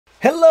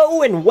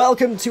Hello and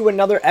welcome to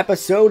another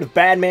episode of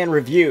Badman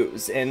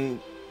Reviews, and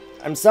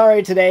I'm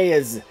sorry today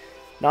is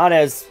not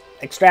as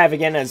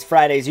extravagant as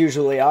Fridays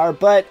usually are,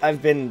 but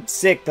I've been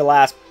sick the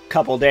last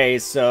couple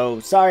days, so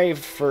sorry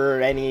for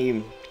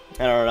any,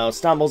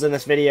 stumbles in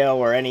this video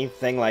or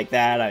anything like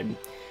that. I'm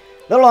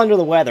a little under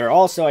the weather.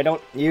 Also, I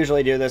don't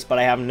usually do this, but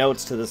I have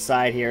notes to the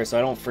side here so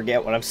I don't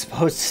forget what I'm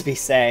supposed to be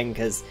saying,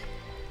 because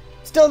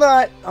still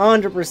not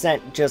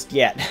 100% just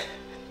yet.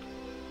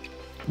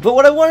 But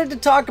what I wanted to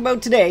talk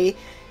about today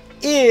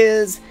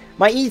is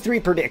my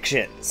E3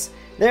 predictions.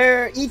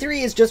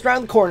 E3 is just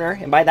around the corner,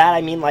 and by that I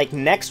mean like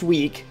next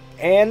week,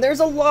 and there's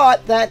a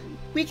lot that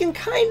we can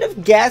kind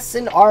of guess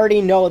and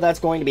already know that's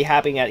going to be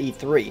happening at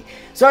E3.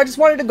 So I just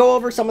wanted to go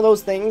over some of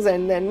those things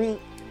and then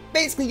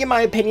basically give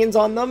my opinions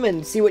on them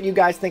and see what you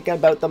guys think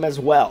about them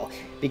as well,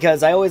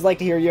 because I always like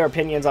to hear your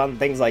opinions on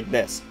things like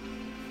this.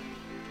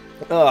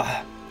 So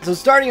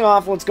starting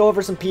off, let's go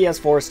over some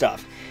PS4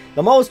 stuff.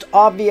 The most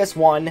obvious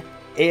one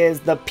is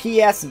the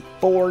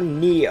PS4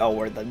 Neo,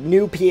 or the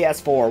new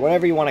PS4,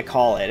 whatever you want to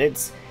call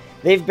it.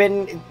 They've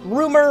been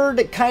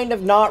rumored, kind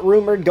of not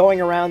rumored,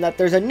 going around that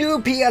there's a new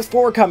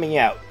PS4 coming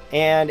out,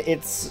 and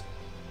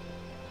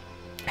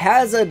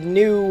has a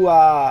new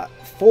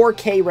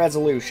 4K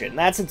resolution.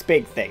 That's its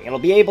big thing. It'll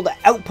be able to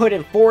output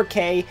in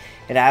 4K.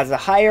 It has a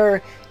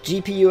higher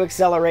GPU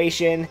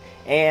acceleration,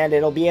 and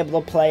it'll be able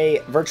to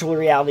play virtual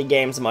reality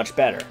games much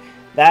better.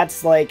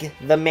 That's like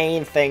the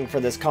main thing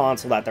for this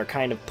console that they're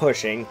kind of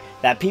pushing,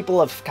 that people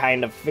have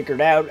kind of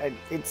figured out.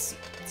 It's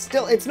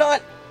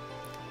not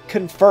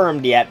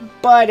confirmed yet,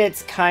 but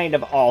it's kind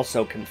of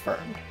also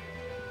confirmed.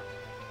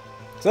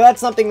 So that's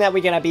something that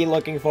we're going to be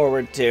looking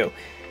forward to.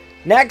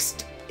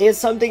 Next is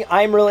something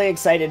I'm really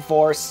excited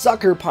for.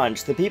 Sucker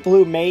Punch, the people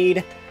who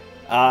made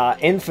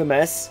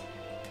Infamous,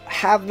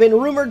 have been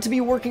rumored to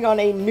be working on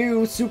a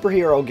new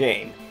superhero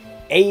game.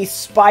 A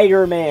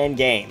Spider-Man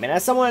game. And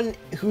as someone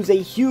who's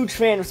a huge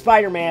fan of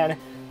Spider-Man,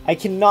 I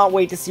cannot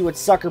wait to see what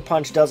Sucker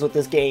Punch does with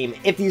this game,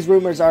 if these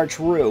rumors are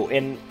true.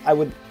 And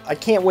I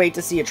can't wait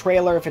to see a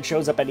trailer if it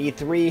shows up at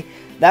E3.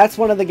 That's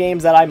one of the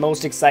games that I'm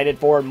most excited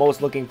for and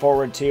most looking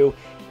forward to,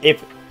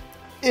 if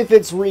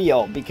it's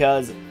real,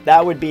 because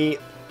that would be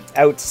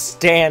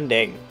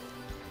outstanding.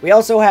 We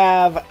also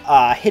have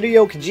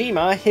Hideo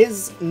Kojima.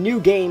 His new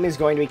game is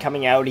going to be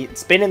coming out.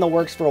 It's been in the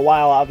works for a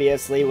while,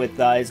 obviously, with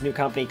his new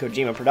company,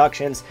 Kojima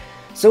Productions.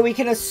 So we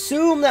can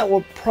assume that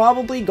we're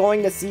probably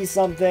going to see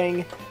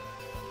something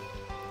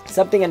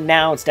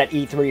announced at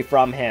E3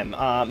 from him.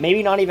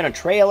 Maybe not even a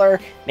trailer,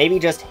 maybe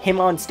just him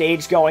on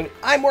stage going,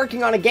 I'm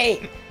working on a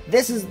game.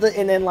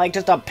 And then like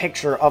just a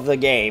picture of the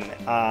game.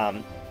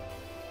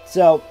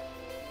 So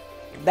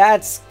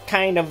that's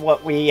kind of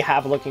what we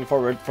have looking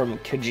forward from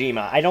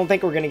Kojima. I don't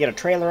think we're going to get a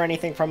trailer or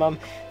anything from him.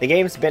 The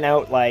game's been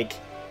out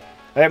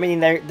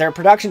their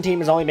production team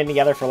has only been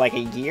together for like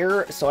a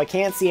year, so I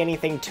can't see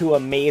anything too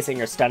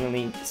amazing or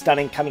stunning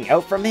coming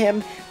out from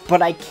him,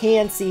 but I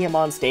can see him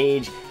on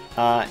stage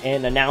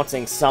and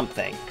announcing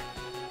something.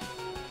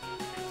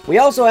 We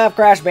also have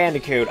Crash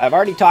Bandicoot. I've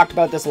already talked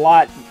about this a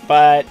lot,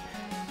 but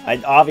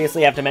I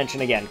obviously have to mention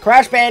again.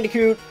 Crash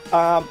Bandicoot,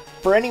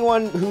 for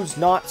anyone who's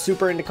not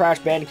super into Crash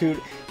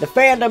Bandicoot, the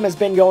fandom has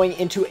been going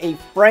into a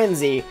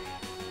frenzy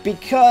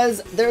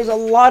because there's a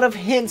lot of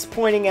hints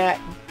pointing at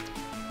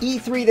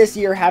E3 this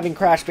year having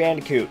Crash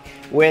Bandicoot,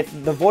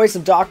 with the voice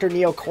of Dr.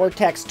 Neo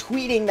Cortex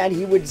tweeting that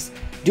he was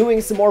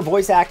doing some more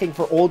voice acting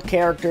for old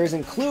characters,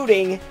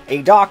 including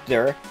a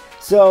doctor.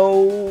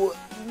 So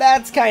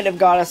that's kind of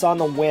got us on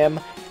the whim,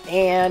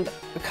 and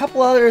a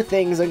couple other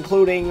things,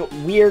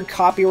 including weird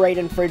copyright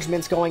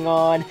infringements going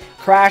on,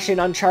 Crash in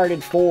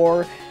Uncharted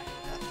 4.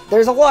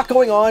 There's a lot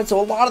going on,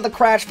 so a lot of the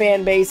Crash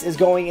fan base is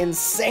going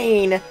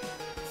insane,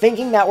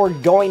 thinking that we're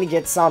going to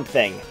get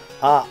something.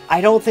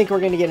 I don't think we're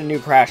going to get a new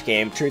Crash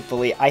game,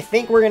 truthfully. I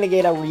think we're going to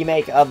get a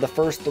remake of the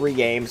first 3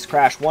 games.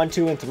 Crash 1,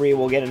 2, and 3,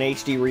 we'll get an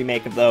HD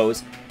remake of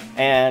those.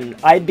 And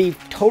I'd be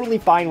totally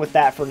fine with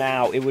that for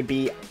now. It would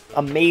be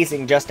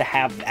amazing just to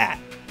have that.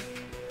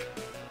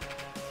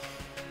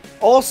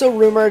 Also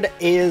rumored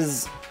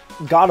is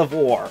God of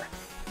War.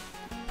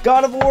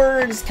 God of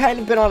War has kind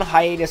of been on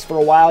hiatus for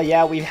a while.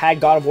 Yeah, we've had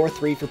God of War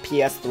 3 for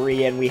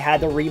PS3, and we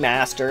had the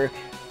remaster,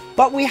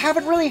 but we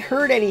haven't really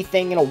heard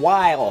anything in a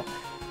while.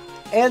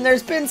 And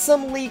there's been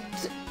some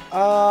leaked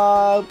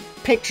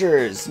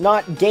pictures,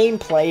 not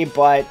gameplay,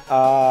 but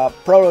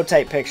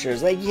prototype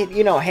pictures, like,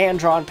 you know,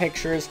 hand-drawn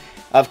pictures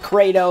of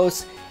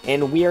Kratos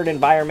in weird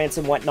environments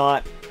and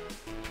whatnot.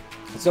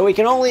 So we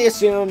can only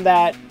assume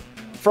that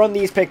from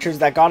these pictures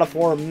that God of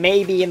War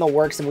may be in the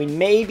works, and we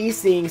may be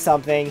seeing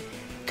something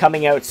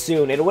coming out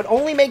soon. It would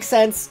only make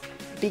sense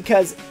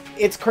because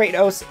it's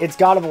Kratos, it's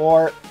God of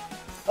War,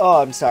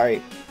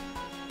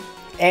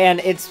 and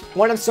it's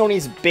one of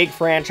Sony's big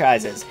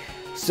franchises.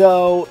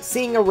 So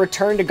seeing a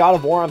return to God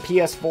of War on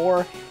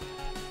PS4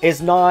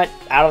 is not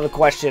out of the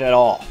question at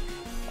all.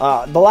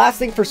 The last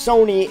thing for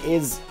Sony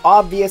is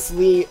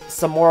obviously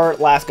some more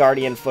Last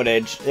Guardian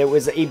footage. It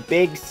was a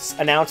big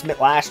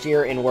announcement last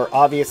year, and we're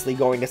obviously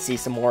going to see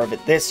some more of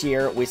it this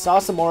year. We saw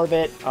some more of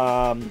it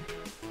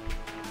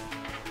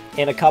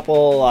in a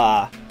couple,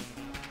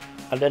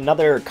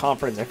 another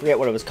conference, I forget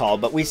what it was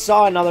called, but we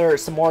saw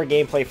some more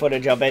gameplay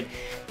footage of it.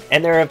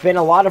 And there have been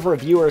a lot of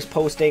reviewers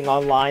posting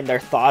online their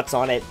thoughts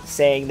on it,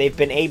 saying they've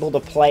been able to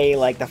play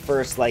like the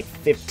first like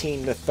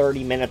 15 to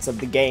 30 minutes of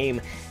the game,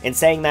 and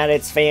saying that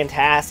it's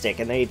fantastic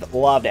and they've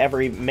loved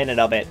every minute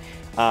of it.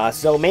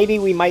 So maybe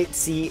we might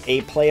see a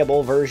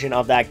playable version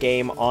of that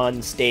game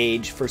on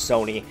stage for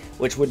Sony,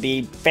 which would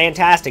be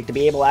fantastic to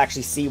be able to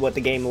actually see what the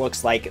game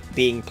looks like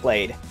being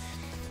played.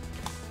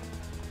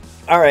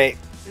 Alright,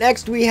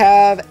 next we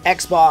have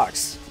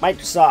Xbox,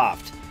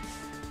 Microsoft.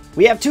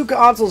 We have two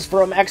consoles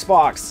from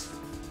Xbox.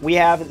 We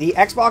have the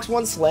Xbox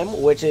One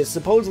Slim, which is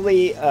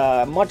supposedly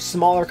a much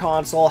smaller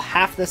console,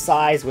 half the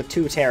size with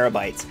 2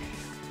 terabytes.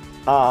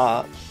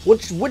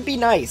 Which would be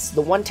nice.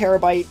 The 1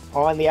 terabyte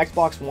on the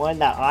Xbox One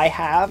that I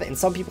have, and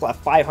some people have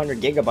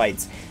 500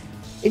 gigabytes.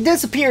 It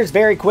disappears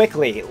very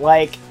quickly.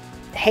 Like,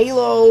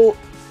 Halo,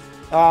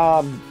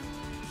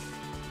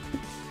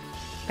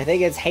 I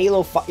think it's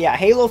Halo 5, yeah,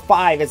 Halo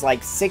 5 is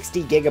like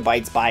 60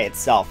 gigabytes by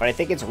itself, and I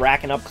think it's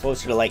racking up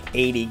closer to like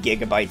 80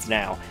 gigabytes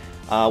now,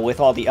 with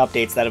all the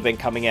updates that have been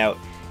coming out.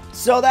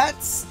 So that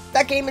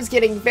game is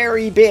getting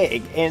very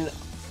big, and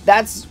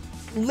that's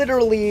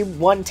literally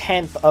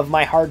 1/10 of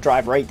my hard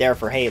drive right there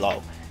for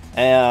Halo.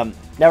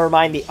 Never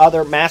mind the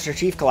other Master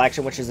Chief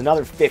Collection, which is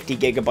another 50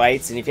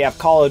 gigabytes, and if you have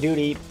Call of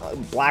Duty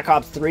Black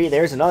Ops 3,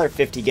 there's another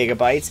 50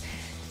 gigabytes.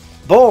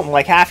 Boom,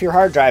 like half your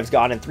hard drive's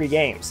gone in 3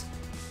 games.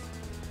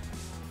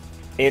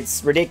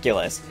 It's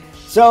ridiculous.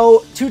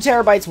 So 2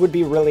 terabytes would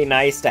be really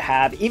nice to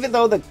have. Even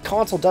though the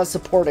console does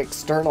support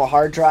external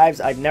hard drives,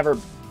 I've never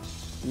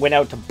went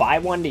out to buy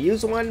one to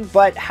use one,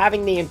 but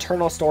having the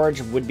internal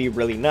storage would be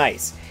really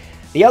nice.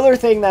 The other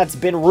thing that's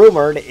been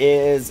rumored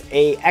is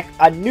a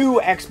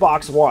new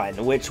Xbox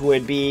One, which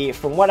would be,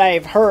 from what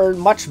I've heard,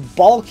 much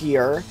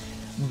bulkier,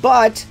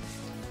 but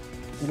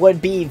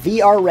would be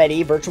VR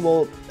ready,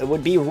 it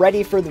would be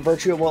ready for the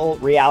virtual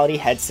reality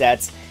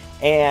headsets,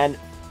 and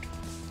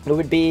it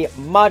would be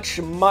much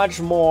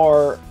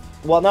more,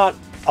 well, not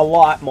a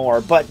lot more,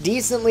 but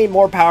decently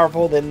more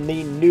powerful than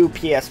the new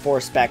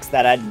PS4 specs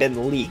that had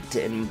been leaked,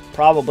 and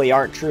probably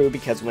aren't true,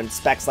 because when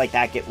specs like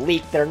that get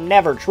leaked, they're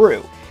never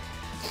true.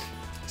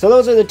 So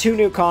those are the 2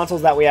 new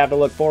consoles that we have to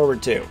look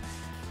forward to.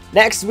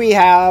 Next we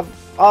have,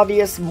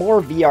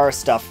 more VR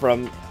stuff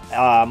from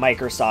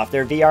Microsoft.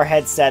 Their VR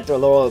headset, their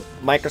little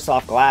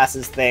Microsoft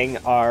glasses thing,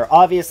 are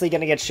obviously going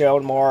to get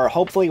shown more.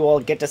 Hopefully we'll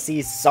get to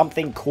see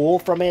something cool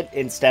from it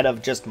instead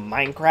of just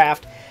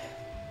Minecraft,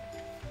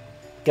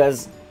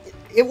 because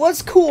it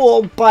was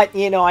cool, but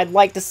you know, I'd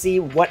like to see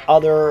what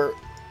other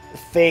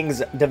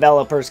things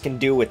developers can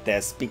do with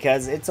this,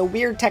 because it's a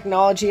weird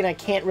technology and I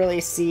can't really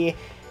see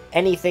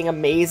anything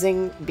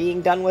amazing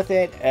being done with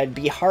it. It'd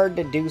be hard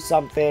to do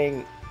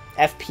something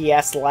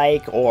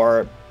FPS-like,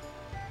 or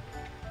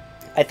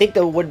I think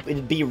that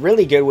would be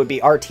really good would be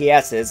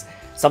RTSs,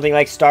 something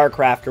like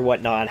StarCraft or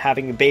whatnot,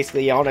 having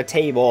basically on a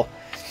table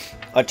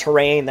a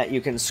terrain that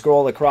you can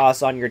scroll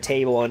across on your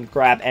table and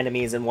grab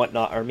enemies and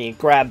whatnot, or I mean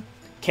grab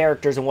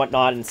characters and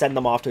whatnot and send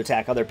them off to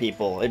attack other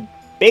people. It'd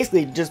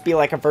basically just be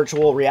like a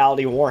virtual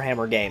reality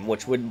Warhammer game,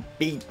 which would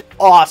be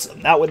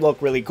awesome. That would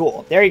look really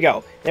cool. There you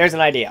go. There's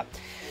an idea.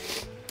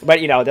 But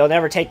you know, they'll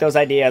never take those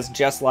ideas,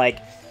 just like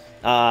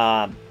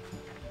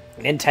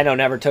Nintendo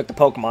never took the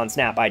Pokemon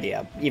Snap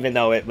idea, even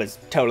though it was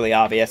totally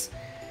obvious.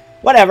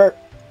 Whatever.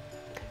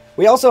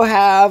 We also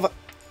have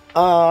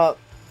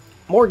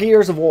more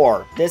Gears of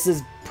War. This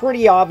is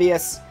pretty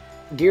obvious.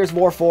 Gears of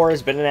War 4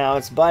 has been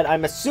announced, but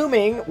I'm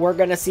assuming we're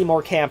going to see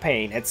more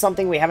campaign. It's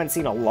something we haven't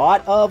seen a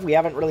lot of. We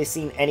haven't really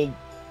seen any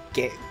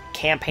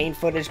campaign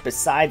footage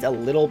besides a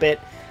little bit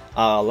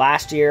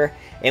last year,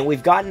 and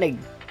we've gotten a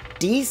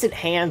decent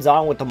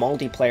hands-on with the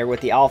multiplayer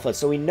with the alpha,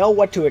 so we know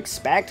what to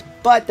expect,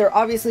 but they're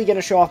obviously going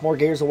to show off more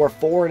Gears of War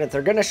 4, and if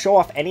they're going to show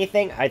off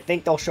anything, I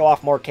think they'll show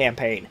off more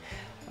campaign.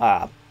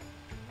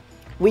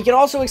 We can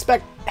also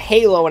expect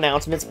Halo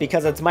announcements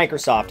because it's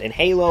Microsoft, and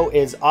Halo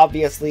is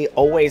obviously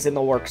always in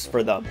the works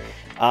for them.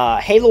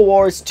 Halo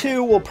Wars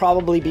 2 will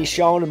probably be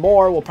shown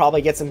more. We'll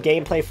probably get some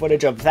gameplay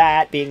footage of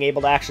that, being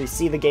able to actually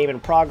see the game in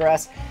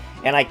progress,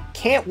 and I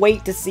can't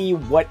wait to see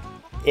what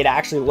it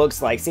actually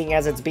looks like. Seeing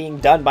as it's being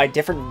done by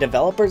different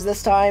developers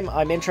this time,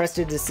 I'm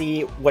interested to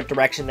see what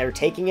direction they're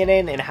taking it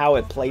in and how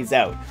it plays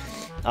out.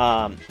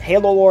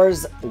 Halo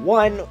Wars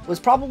 1 was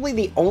probably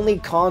the only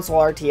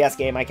console RTS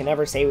game I can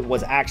ever say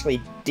was actually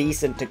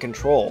decent to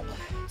control.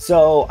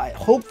 So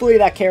hopefully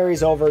that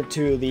carries over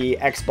to the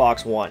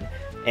Xbox One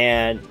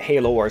and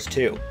Halo Wars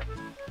 2.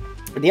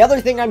 The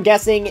other thing I'm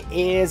guessing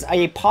is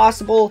a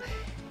possible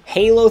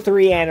Halo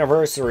 3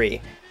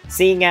 anniversary.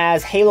 Seeing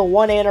as Halo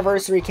 1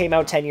 Anniversary came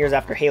out 10 years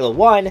after Halo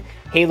 1,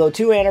 Halo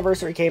 2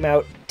 Anniversary came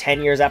out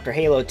 10 years after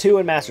Halo 2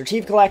 and Master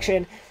Chief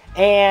Collection,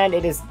 and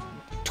it is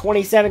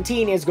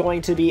 2017 is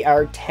going to be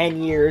our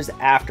 10 years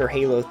after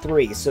Halo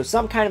 3. So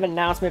some kind of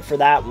announcement for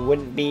that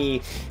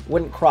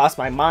wouldn't cross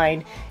my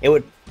mind. It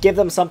would give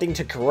them something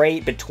to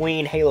create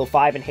between Halo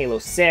 5 and Halo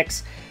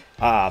 6.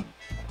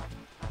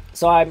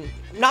 So I'm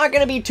not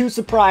going to be too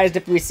surprised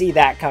if we see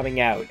that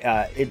coming out.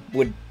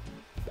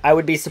 I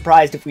would be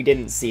surprised if we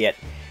didn't see it.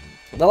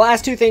 The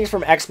last two things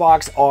from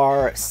Xbox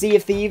are Sea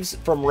of Thieves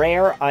from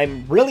Rare.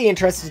 I'm really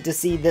interested to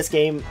see this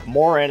game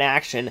more in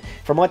action.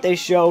 From what they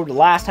showed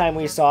last time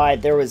we saw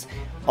it, there was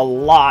a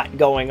lot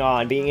going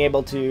on. Being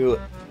able to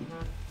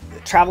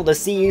travel the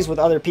seas with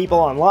other people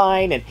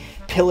online and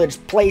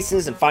pillage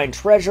places and find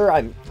treasure.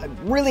 I'm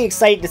really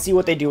excited to see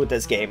what they do with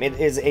this game. It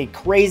is a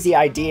crazy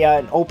idea,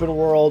 an open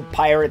world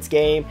pirates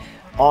game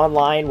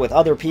online with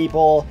other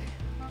people.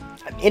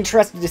 I'm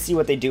interested to see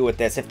what they do with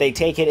this. If they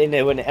take it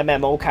into an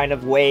MMO kind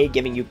of way,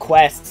 giving you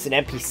quests and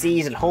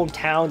NPCs and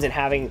hometowns and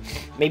having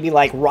maybe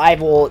like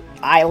rival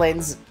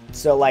islands.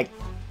 So like,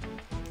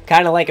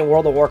 kind of like in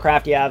World of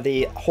Warcraft, you have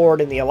the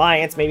Horde and the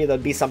Alliance. Maybe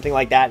there'll be something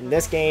like that in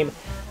this game.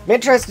 I'm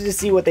interested to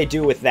see what they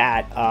do with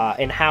that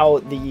and how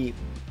the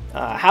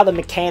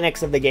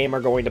mechanics of the game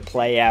are going to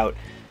play out.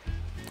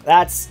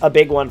 That's a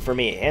big one for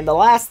me. And the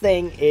last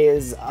thing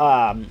is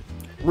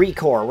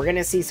Recore. We're going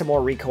to see some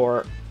more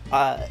Recore.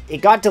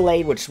 It got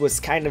delayed, which was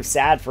kind of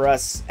sad for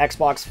us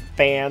Xbox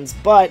fans,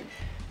 but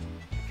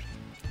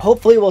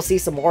hopefully we'll see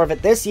some more of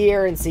it this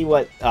year and see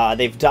what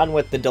they've done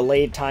with the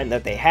delayed time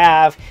that they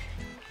have.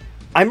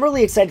 I'm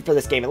really excited for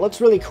this game. It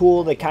looks really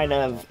cool, the kind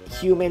of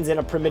humans in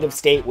a primitive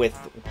state with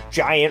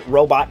giant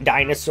robot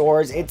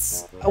dinosaurs.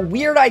 It's a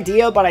weird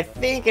idea, but I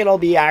think it'll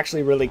be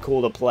actually really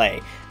cool to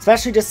play,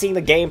 especially just seeing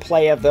the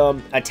gameplay of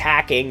them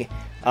attacking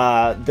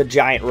the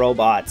giant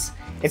robots.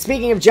 And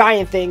speaking of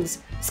giant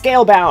things,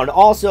 Scalebound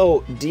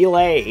also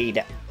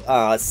delayed,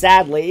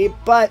 sadly,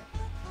 but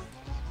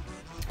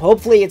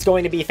hopefully it's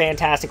going to be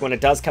fantastic when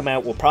it does come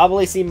out. We'll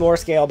probably see more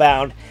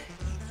Scalebound,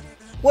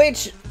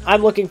 which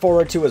I'm looking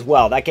forward to as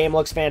well. That game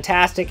looks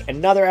fantastic.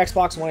 Another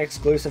Xbox One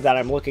exclusive that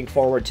I'm looking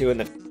forward to in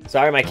the...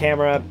 Sorry, my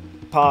camera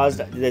paused.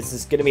 This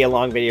is going to be a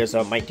long video,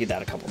 so I might do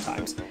that a couple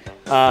times.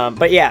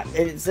 But yeah,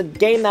 it's a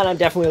game that I'm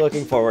definitely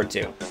looking forward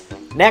to.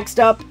 Next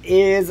up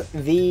is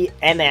the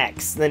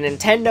NX, the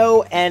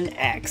Nintendo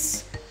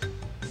NX.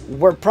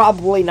 We're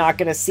probably not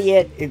going to see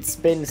it. It's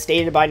been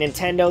stated by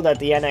Nintendo that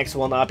the NX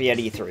will not be at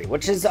E3,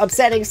 which is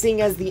upsetting, seeing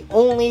as the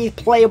only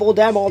playable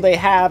demo they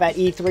have at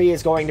E3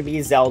 is going to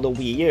be Zelda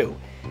Wii U.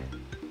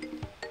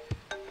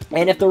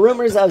 And if the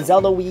rumors of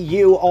Zelda Wii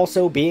U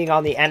also being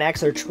on the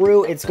NX are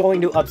true, it's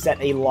going to upset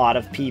a lot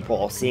of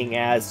people, seeing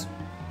as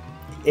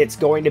it's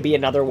going to be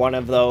another one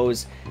of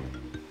those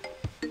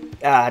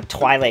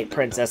Twilight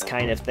Princess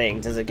kind of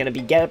things. Is it going to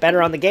be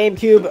better on the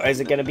GameCube, or is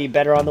it going to be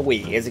better on the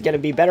Wii? Is it going to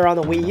be better on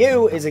the Wii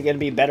U? Is it going to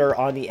be better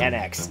on the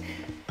NX?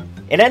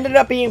 It ended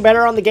up being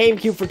better on the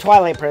GameCube for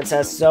Twilight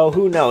Princess, so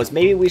who knows?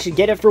 Maybe we should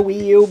get it for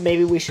Wii U,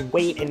 maybe we should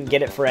wait and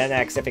get it for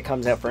NX if it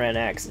comes out for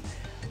NX.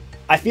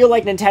 I feel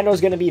like Nintendo's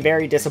going to be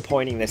very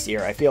disappointing this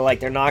year. I feel like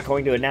they're not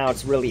going to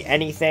announce really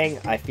anything.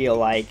 I feel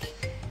like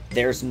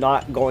there's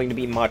not going to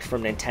be much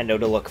from Nintendo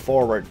to look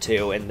forward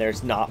to, and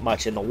there's not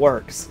much in the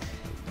works.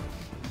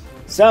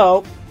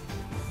 So,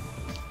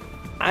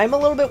 I'm a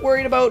little bit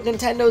worried about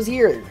Nintendo's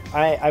year.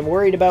 I'm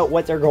worried about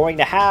what they're going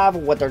to have,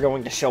 what they're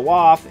going to show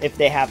off, if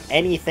they have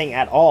anything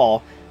at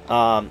all.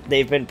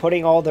 They've been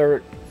putting all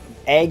their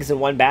eggs in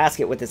one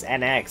basket with this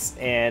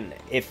NX, and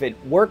if it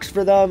works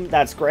for them,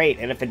 that's great.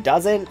 And if it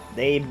doesn't,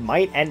 they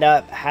might end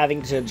up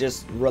having to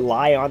just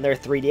rely on their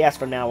 3DS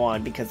from now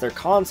on, because their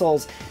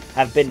consoles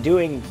have been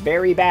doing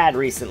very bad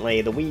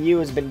recently. The Wii U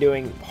has been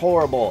doing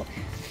horrible.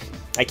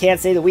 I can't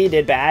say the Wii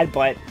did bad,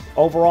 but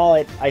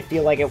overall, I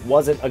feel like it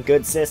wasn't a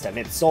good system.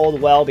 It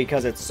sold well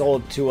because it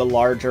sold to a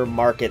larger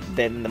market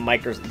than the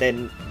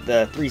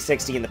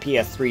 360 and the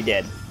PS3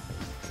 did.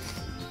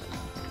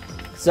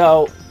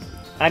 So,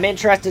 I'm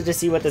interested to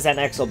see what this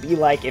NX will be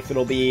like, if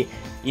it'll be,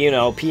 you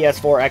know,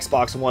 PS4,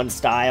 Xbox One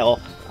style,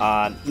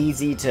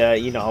 easy to,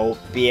 you know,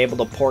 be able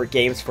to port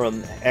games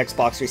from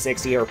Xbox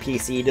 360 or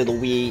PC to the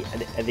Wii,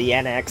 the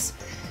NX.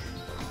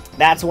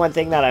 That's one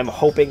thing that I'm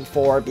hoping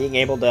for, being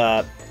able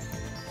to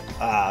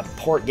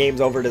port games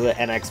over to the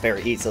NX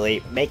very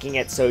easily, making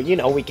it so, you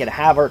know, we can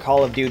have our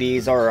Call of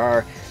Duties or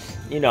our,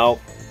 you know,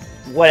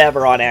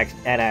 whatever on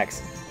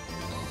NX.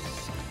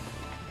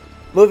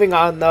 Moving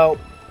on, though,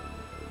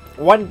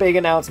 one big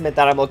announcement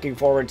that I'm looking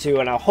forward to,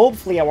 and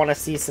hopefully I want to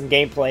see some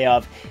gameplay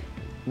of,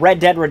 Red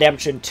Dead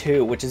Redemption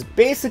 2, which has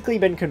basically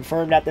been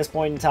confirmed at this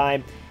point in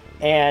time,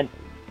 and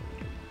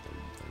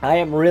I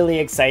am really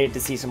excited to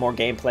see some more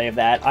gameplay of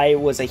that. I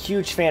was a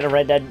huge fan of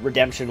Red Dead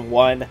Redemption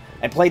 1.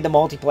 I played the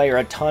multiplayer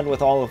a ton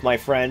with all of my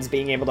friends,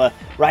 being able to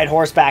ride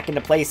horseback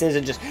into places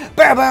and just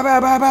bow, bow,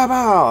 bow, bow, bow,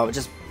 bow,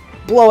 just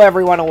blow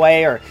everyone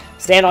away, or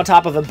stand on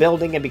top of a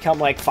building and become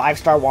like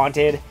 5-star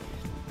wanted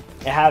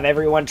and have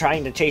everyone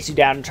trying to chase you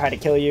down and try to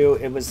kill you.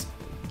 It was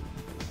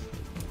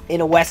in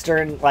a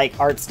Western like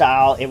art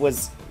style.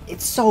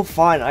 It's so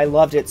fun. I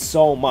loved it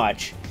so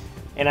much,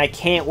 and I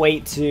can't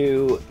wait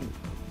to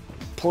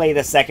play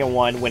the second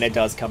one when it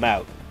does come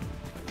out.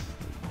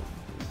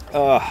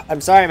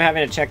 I'm sorry I'm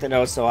having to check the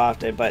notes so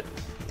often, but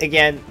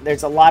again,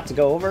 there's a lot to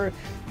go over,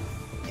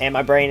 and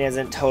my brain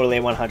isn't totally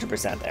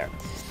 100% there.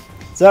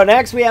 So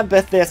next we have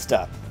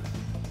Bethesda.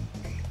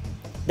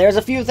 There's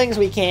a few things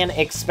we can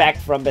expect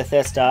from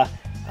Bethesda.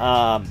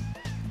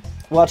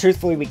 Well,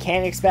 truthfully, we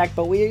can't expect,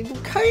 but we're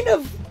kind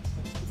of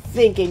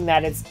thinking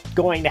that it's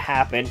going to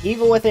happen.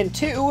 Evil Within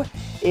 2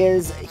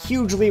 is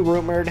hugely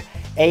rumored.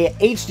 A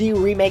HD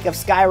remake of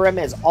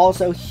Skyrim is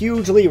also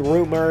hugely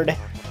rumored.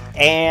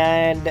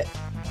 And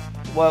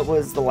what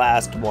was the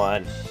last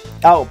one?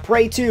 Oh,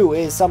 Prey 2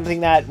 is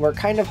something that we're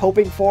kind of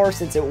hoping for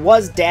since it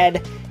was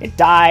dead. It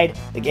died.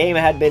 The game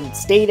had been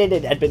stated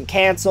it had been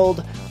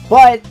canceled.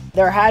 But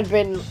there had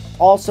been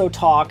also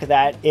talk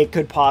that it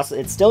could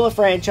possibly, it's still a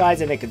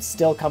franchise and it could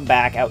still come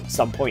back at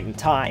some point in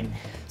time.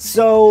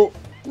 So,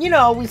 you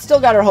know, we still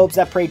got our hopes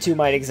that Prey 2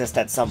 might exist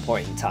at some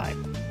point in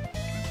time.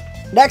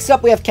 Next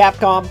up we have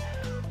Capcom.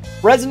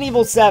 Resident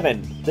Evil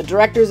 7. The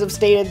directors have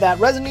stated that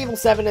Resident Evil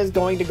 7 is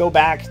going to go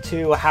back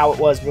to how it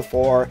was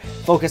before,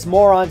 focus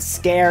more on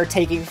scare,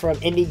 taking from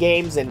indie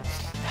games and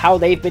how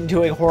they've been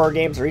doing horror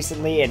games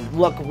recently, and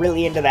look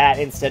really into that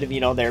instead of, you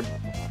know, their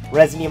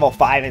Resident Evil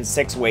 5 and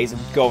 6 ways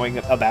of going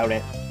about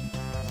it,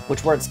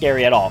 which weren't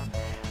scary at all.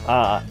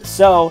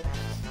 So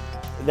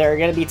they're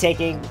going to be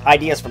taking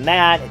ideas from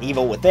that, and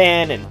Evil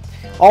Within, and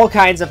all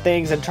kinds of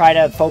things, and try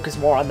to focus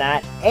more on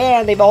that.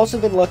 And they've also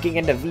been looking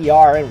into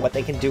VR and what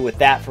they can do with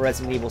that for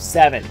Resident Evil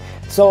 7.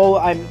 So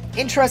I'm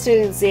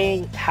interested in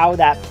seeing how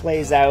that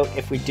plays out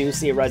if we do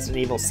see a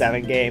Resident Evil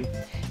 7 game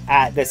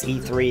at this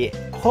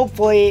E3.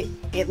 Hopefully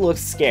it looks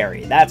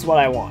scary. That's what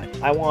I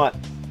want. I want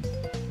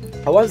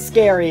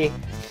scary.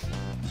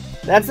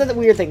 That's the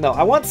weird thing though.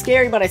 I want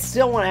scary, but I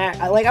still want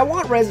to I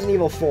want Resident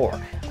Evil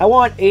 4. I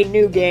want a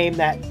new game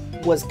that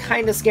was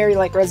kind of scary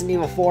like Resident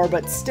Evil 4,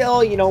 but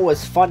still, you know,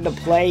 was fun to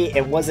play.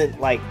 It wasn't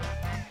like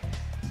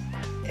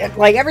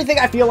everything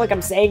I feel like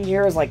I'm saying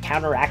here is like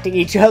counteracting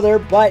each other,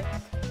 but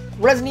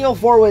Resident Evil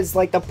 4 was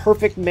like the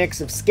perfect mix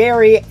of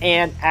scary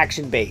and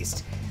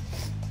action-based.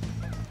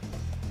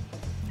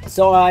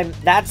 So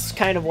that's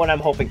kind of what I'm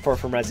hoping for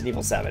from Resident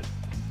Evil 7.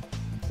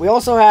 We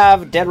also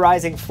have Dead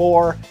Rising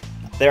 4.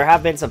 There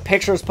have been some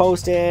pictures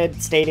posted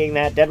stating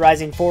that Dead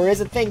Rising 4 is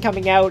a thing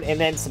coming out, and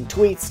then some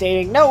tweets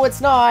stating, no, it's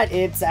not.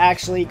 It's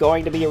actually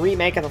going to be a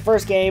remake of the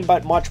first game,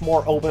 but much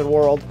more open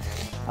world,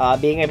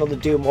 being able to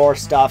do more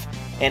stuff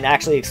and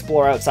actually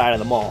explore outside of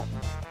the mall.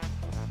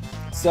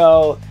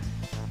 So,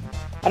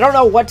 I don't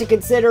know what to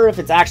consider, if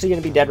it's actually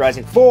going to be Dead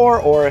Rising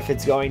 4, or if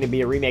it's going to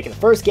be a remake of the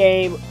first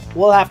game.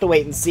 We'll have to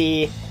wait and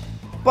see,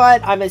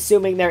 but I'm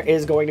assuming there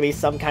is going to be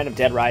some kind of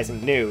Dead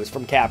Rising news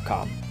from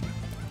Capcom.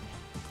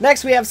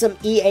 Next, we have some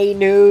EA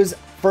news.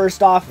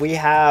 First off, we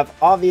have,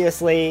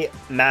 obviously,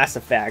 Mass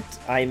Effect.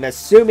 I'm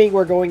assuming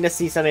we're going to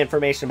see some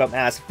information about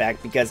Mass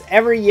Effect, because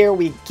every year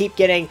we keep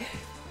getting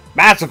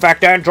Mass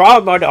Effect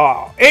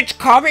Andromeda. It's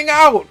coming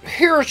out.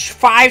 Here's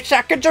 5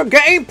 seconds of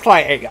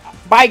gameplay.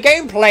 By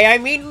gameplay, I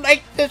mean,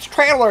 like, this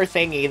trailer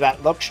thingy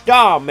that looks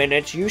dumb, and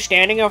it's you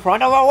standing in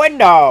front of a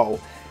window.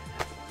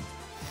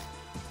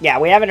 Yeah,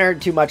 we haven't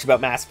heard too much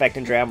about Mass Effect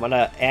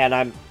Andromeda, and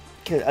I'm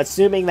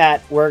assuming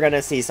that we're going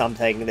to see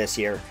something this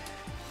year.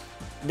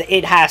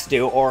 It has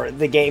to, or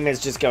the game is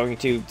just going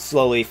to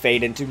slowly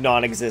fade into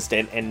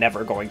non-existent and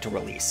never going to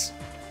release.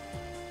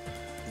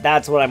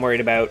 That's what I'm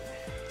worried about.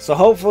 So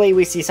hopefully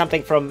we see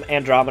something from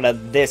Andromeda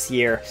this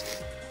year.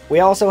 We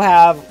also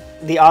have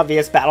the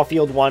obvious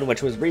Battlefield 1,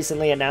 which was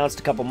recently announced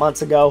a couple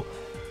months ago.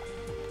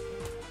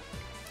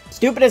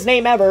 Stupidest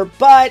name ever,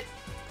 but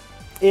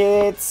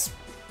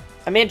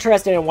I'm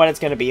interested in what it's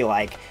going to be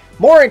like.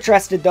 More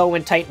interested, though,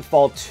 in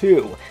Titanfall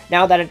 2.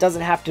 Now that it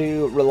doesn't have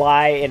to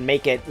rely and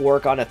make it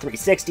work on a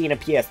 360 and a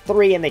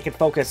PS3, and they can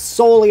focus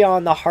solely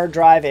on the hard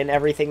drive and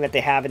everything that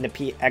they have in the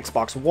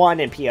Xbox One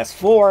and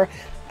PS4,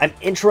 I'm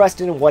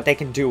interested in what they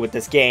can do with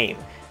this game.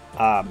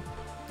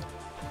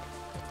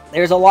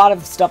 There's a lot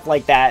of stuff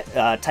like that,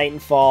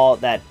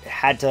 Titanfall, that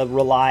had to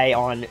rely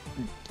on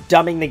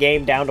dumbing the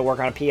game down to work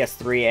on a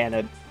PS3 and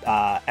a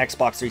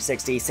Xbox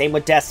 360. Same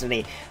with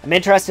Destiny. I'm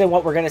interested in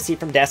what we're going to see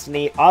from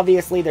Destiny.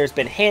 Obviously, there's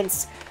been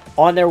hints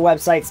on their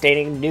website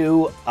stating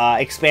new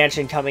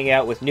expansion coming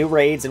out with new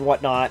raids and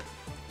whatnot.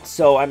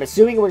 So I'm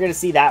assuming we're going to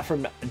see that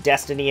from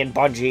Destiny and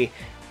Bungie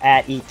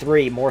at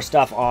E3. More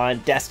stuff on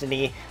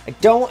Destiny.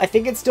 I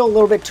think it's still a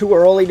little bit too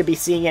early to be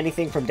seeing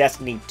anything from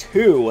Destiny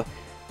 2,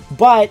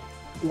 but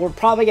we're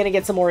probably going to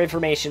get some more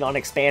information on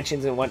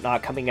expansions and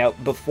whatnot coming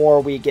out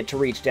before we get to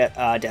reach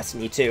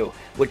Destiny 2,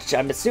 which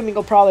I'm assuming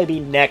will probably be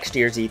next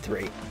year's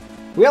E3.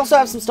 We also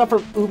have some stuff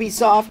from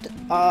Ubisoft.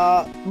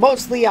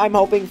 Mostly I'm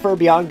hoping for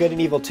Beyond Good and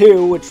Evil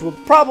 2, which will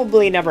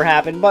probably never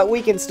happen, but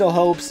we can still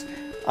hopes.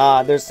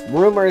 There's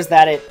rumors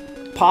that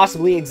it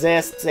possibly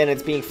exists and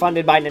it's being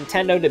funded by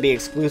Nintendo to be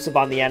exclusive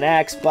on the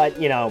NX,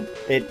 but, you know,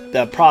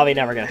 it's probably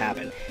never going to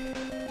happen.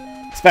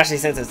 Especially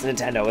since it's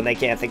Nintendo and they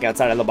can't think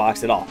outside of the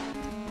box at all.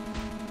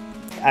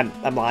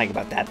 I'm lying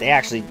about that.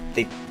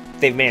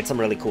 They've made some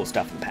really cool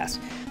stuff in the past.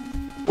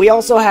 We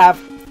also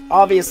have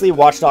obviously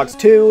Watch Dogs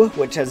 2,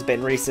 which has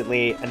been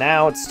recently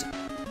announced.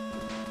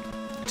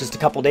 Just a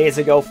couple days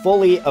ago,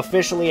 fully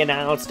officially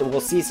announced.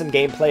 We'll see some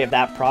gameplay of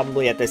that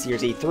probably at this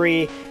year's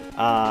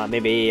E3.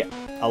 Maybe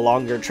a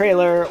longer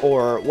trailer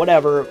or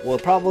whatever. We'll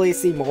probably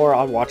see more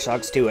on Watch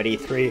Dogs 2 at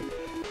E3.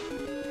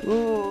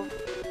 Ooh.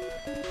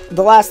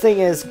 The last thing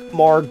is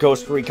more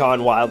Ghost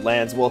Recon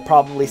Wildlands. We'll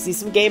probably see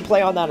some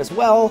gameplay on that as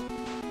well.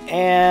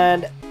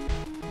 And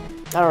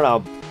I don't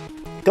know.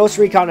 Ghost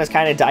Recon has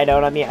kind of died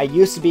out on me. I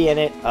used to be in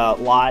it a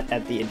lot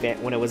at the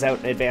when it was out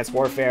in Advanced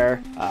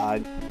Warfare.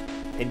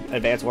 In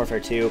Advanced Warfare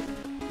 2,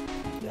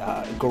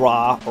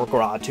 GRA or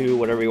GRA 2,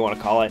 whatever you want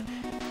to call it.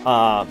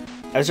 I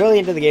was really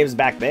into the games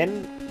back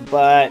then,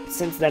 but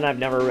since then I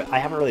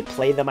haven't really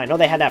played them. I know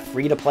they had that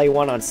free-to-play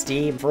one on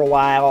Steam for a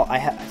while. I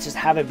just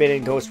haven't been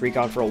in Ghost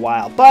Recon for a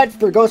while. But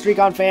for Ghost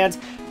Recon fans,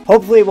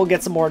 hopefully we'll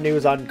get some more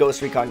news on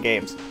Ghost Recon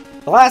games.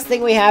 The last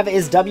thing we have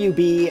is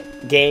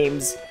WB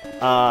Games.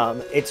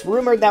 It's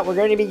rumored that we're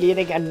going to be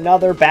getting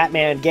another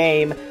Batman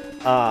game.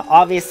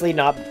 Obviously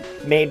not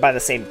made by the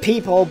same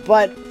people,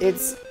 but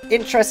it's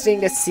interesting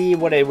to see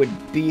what it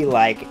would be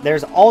like.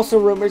 There's also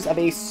rumors of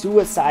a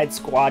Suicide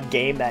Squad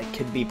game that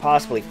could be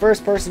possibly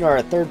first-person or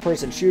a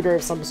third-person shooter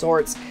of some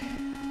sorts.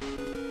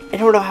 I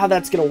don't know how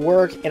that's going to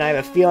work, and I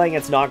have a feeling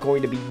it's not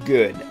going to be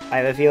good. I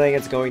have a feeling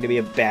it's going to be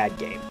a bad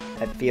game.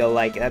 I feel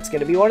like that's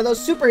going to be one of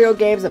those superhero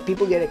games that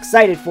people get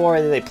excited for,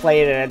 and then they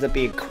play it and it ends up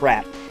being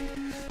crap.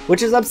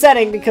 Which is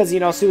upsetting because, you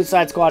know,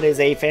 Suicide Squad is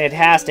a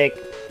fantastic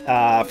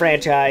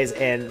franchise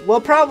and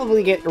will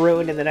probably get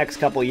ruined in the next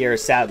couple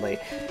years, sadly.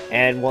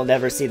 And we'll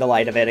never see the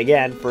light of it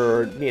again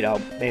for, you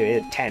know,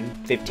 maybe 10,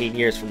 15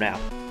 years from now.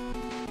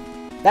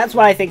 That's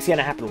what I think is going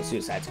to happen with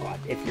Suicide Squad,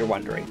 if you're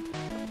wondering.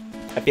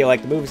 I feel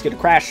like the movie's going to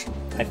crash.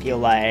 I feel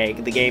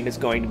like the game is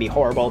going to be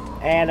horrible.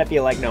 And I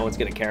feel like no one's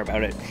going to care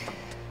about it.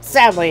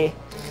 Sadly,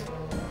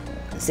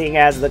 seeing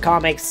as the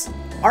comics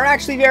are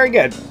actually very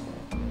good.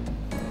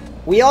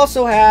 We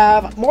also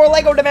have more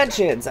LEGO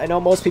Dimensions. I know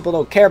most people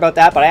don't care about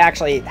that, but I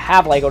actually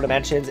have LEGO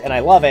Dimensions, and I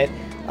love it.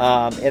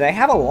 And I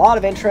have a lot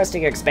of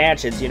interesting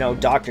expansions, you know,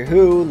 Doctor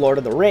Who, Lord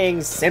of the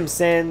Rings,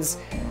 Simpsons,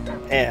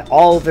 and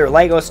all of their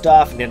LEGO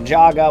stuff,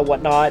 Ninjaga,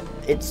 whatnot.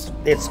 It's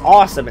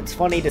awesome. It's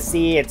funny to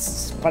see.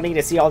 It's funny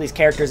to see all these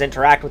characters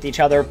interact with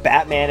each other,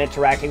 Batman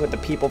interacting with the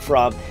people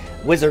from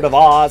Wizard of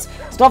Oz,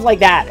 stuff like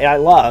that, and I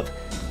love.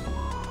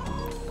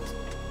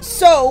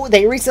 So,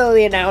 they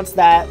recently announced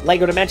that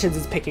LEGO Dimensions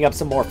is picking up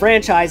some more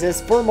franchises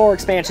for more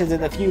expansions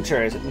in the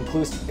future,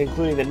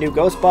 including the new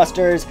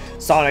Ghostbusters,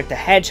 Sonic the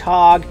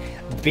Hedgehog,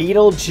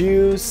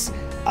 Beetlejuice,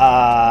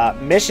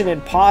 Mission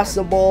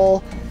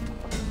Impossible.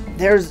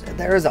 There's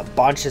a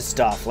bunch of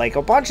stuff, like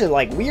a bunch of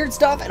like weird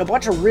stuff and a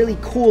bunch of really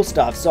cool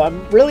stuff. So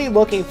I'm really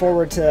looking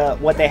forward to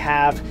what they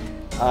have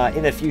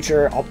in the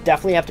future. I'll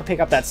definitely have to pick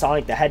up that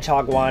Sonic the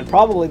Hedgehog one,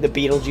 probably the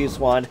Beetlejuice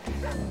one.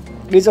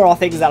 These are all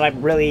things that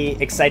I'm really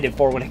excited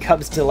for when it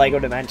comes to LEGO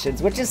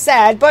Dimensions, which is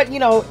sad, but, you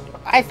know,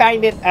 I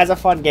find it as a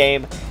fun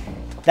game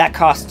that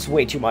costs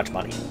way too much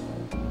money.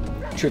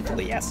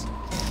 Truthfully, yes.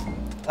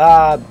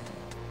 The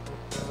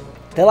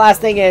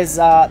last thing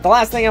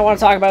I want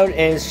to talk about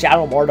is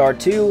Shadow Mordor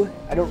 2.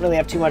 I don't really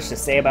have too much to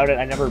say about it.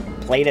 I never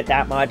played it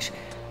that much.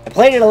 I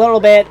played it a little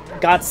bit,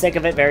 got sick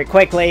of it very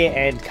quickly,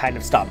 and kind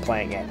of stopped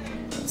playing it.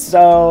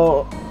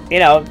 So, you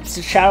know,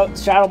 Shadow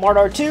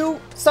Mordor 2,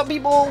 some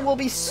people will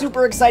be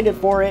super excited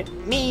for it.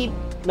 Me,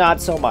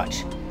 not so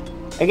much.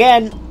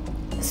 Again,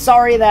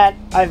 sorry that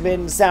I've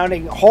been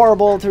sounding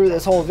horrible through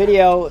this whole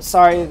video.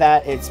 Sorry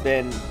that it's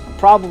been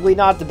probably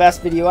not the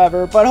best video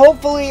ever, but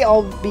hopefully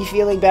I'll be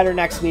feeling better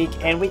next week,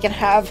 and we can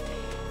have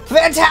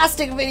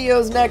fantastic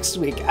videos next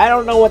week. I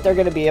don't know what they're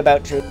going to be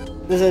about.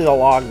 This is a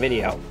long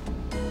video.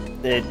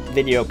 The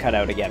video cut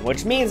out again,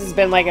 which means it's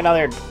been like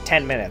another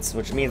 10 minutes,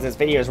 which means this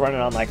video is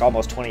running on like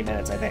almost 20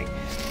 minutes, I think.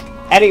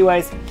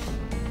 Anyways,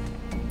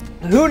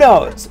 who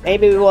knows?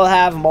 Maybe we'll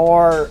have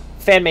more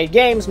fan-made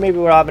games, maybe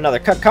we'll have another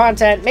cut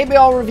content, maybe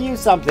I'll review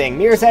something.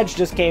 Mirror's Edge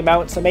just came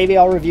out, so maybe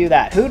I'll review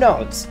that. Who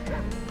knows?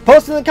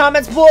 Post in the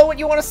comments below what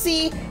you want to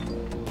see.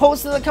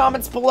 Post in the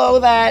comments below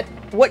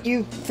what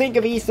you think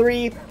of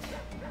E3.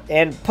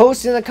 And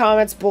post in the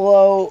comments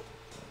below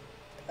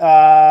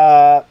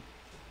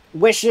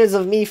wishes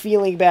of me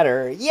feeling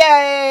better.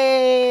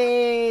 Yay!